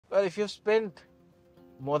Well, if you've spent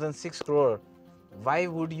more than 6 crore, why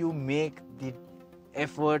would you make the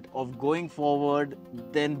effort of going forward,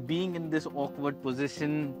 then being in this awkward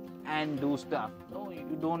position and do stuff? No,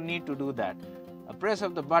 you don't need to do that. A press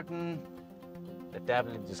of the button, the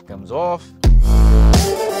tablet just comes off.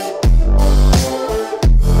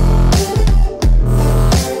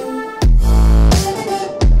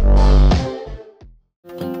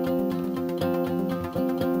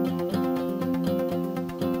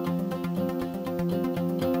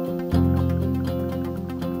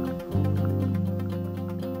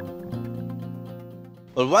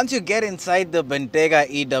 Well, once you get inside the Bentayga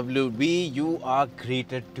EWB, you are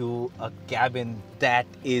greeted to a cabin that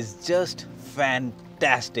is just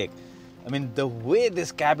fantastic. I mean, the way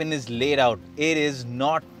this cabin is laid out, it is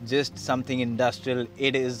not just something industrial,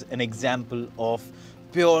 it is an example of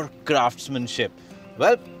pure craftsmanship.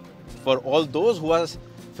 Well, for all those who are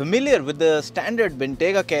familiar with the standard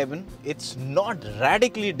Bentayga cabin, it's not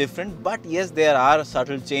radically different, but yes, there are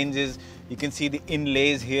subtle changes. You can see the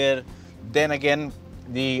inlays here, then again,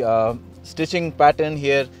 the stitching pattern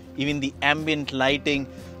here, even the ambient lighting.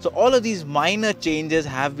 So all of these minor changes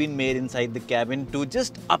have been made inside the cabin to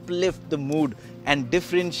just uplift the mood and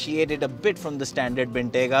differentiate it a bit from the standard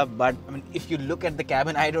Bentayga. But I mean, if you look at the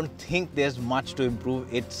cabin, I don't think there's much to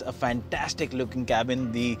improve. It's a fantastic looking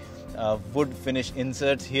cabin. The wood finish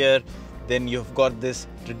inserts here. Then you've got this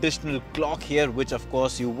traditional clock here, which of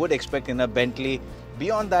course you would expect in a Bentley.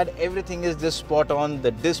 Beyond that, everything is just spot on. The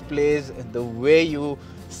displays, the way you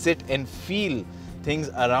sit and feel things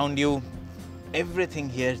around you, everything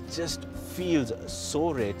here just feels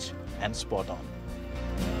so rich and spot on.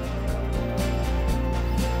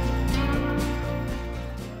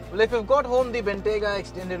 Well, if you've got home the Bentayga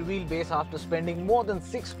extended wheelbase after spending more than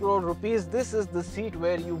 6 crore rupees, this is the seat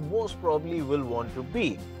where you most probably will want to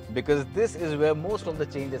be, because this is where most of the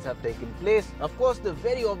changes have taken place. Of course, the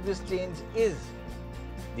very obvious change is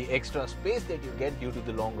the extra space that you get due to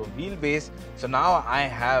the longer wheelbase. So now I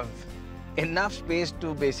have enough space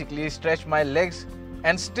to basically stretch my legs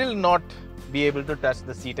and still not be able to touch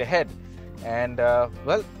the seat ahead. And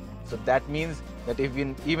well, so that means that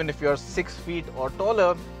even if you're 6 feet or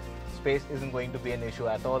taller, space isn't going to be an issue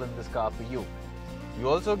at all in this car for you. You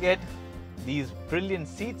also get these brilliant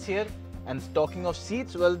seats here. And talking of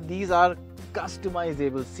seats, well, these are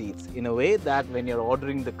customizable seats in a way that when you're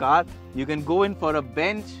ordering the car, you can go in for a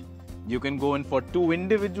bench, you can go in for 2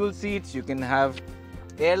 individual seats, you can have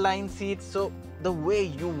airline seats. So the way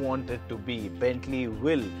you want it to be, Bentley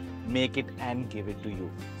will make it and give it to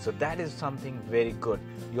you. So that is something very good.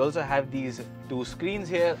 You also have these 2 screens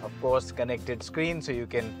here, of course connected screens, so you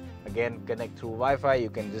can again connect through Wi-Fi.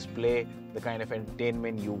 You can just play the kind of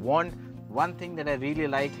entertainment you want. One thing that I really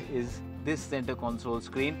like is this center console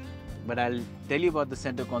screen, but I'll tell you about the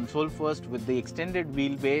center console first. With the extended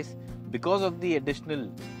wheelbase, because of the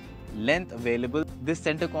additional length available, this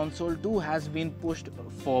center console too has been pushed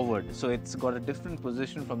forward, so it's got a different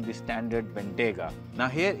position from the standard Bentayga. Now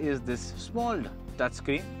here is this small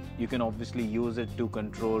touchscreen. You can obviously use it to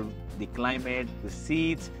control the climate, the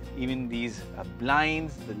seats, even these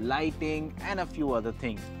blinds, the lighting, and a few other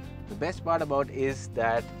things. The best part about it is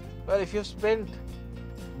that, well, if you've spent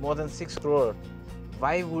more than 6 crore,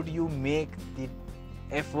 why would you make the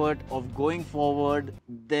effort of going forward,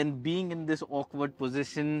 then being in this awkward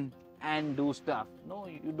position and do stuff? No,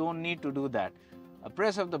 you don't need to do that. A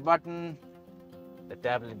press of the button, the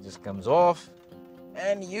tablet just comes off,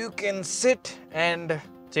 and you can sit and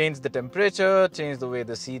change the temperature, change the way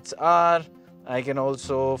the seats are. I can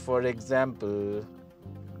also, for example,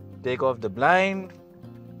 take off the blind,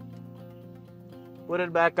 put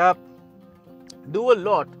it back up, do a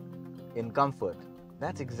lot in comfort.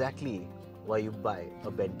 That's exactly why you buy a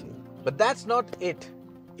Bentley. But that's not it.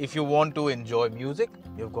 If you want to enjoy music,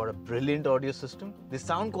 you've got a brilliant audio system. The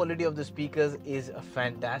sound quality of the speakers is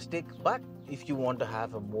fantastic. But if you want to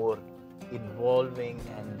have a more involving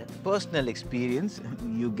and personal experience,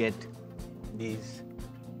 you get these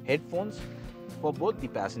headphones for both the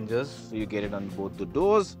passengers. So you get it on both the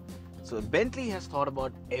doors. So Bentley has thought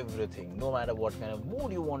about everything. No matter what kind of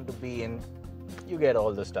mood you want to be in, you get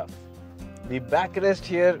all the stuff. The backrest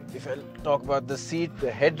here, if I talk about the seat, the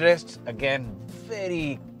headrests, again,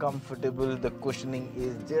 very comfortable. The cushioning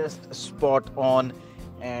is just spot on.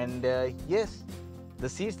 And yes, the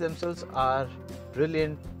seats themselves are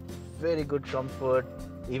brilliant, very good comfort.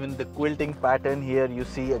 Even the quilting pattern here, you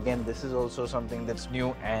see, again, this is also something that's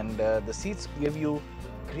new. And the seats give you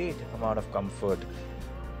great amount of comfort.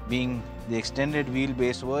 Being the extended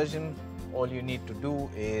wheelbase version, all you need to do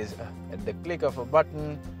is at the click of a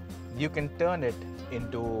button, you can turn it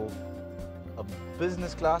into a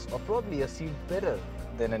business class or probably a seat better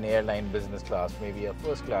than an airline business class, maybe a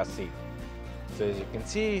first class seat. So as you can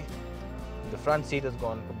see, the front seat has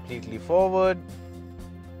gone completely forward.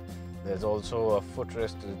 There's also a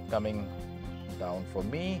footrest coming down for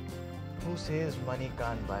me. Who says money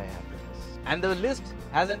can't buy happiness? And the list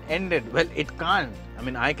hasn't ended. Well, it can't. I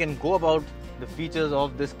mean, I can go about the features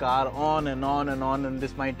of this car on and on and on, and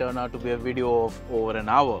this might turn out to be a video of over an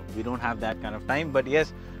hour. We don't have that kind of time. But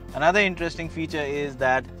yes, another interesting feature is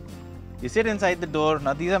that you sit inside the door.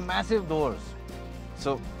 Now these are massive doors.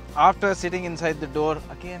 So after sitting inside the door,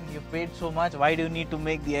 again, you paid so much. Why do you need to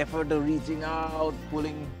make the effort of reaching out,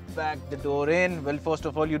 pulling back the door in? Well, first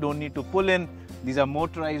of all, you don't need to pull in. These are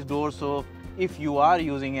motorized doors. So if you are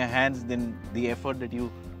using your hands, then the effort that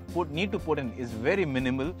you need to put in is very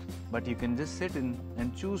minimal, but you can just sit in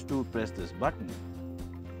and choose to press this button.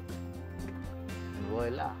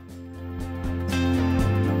 Voila!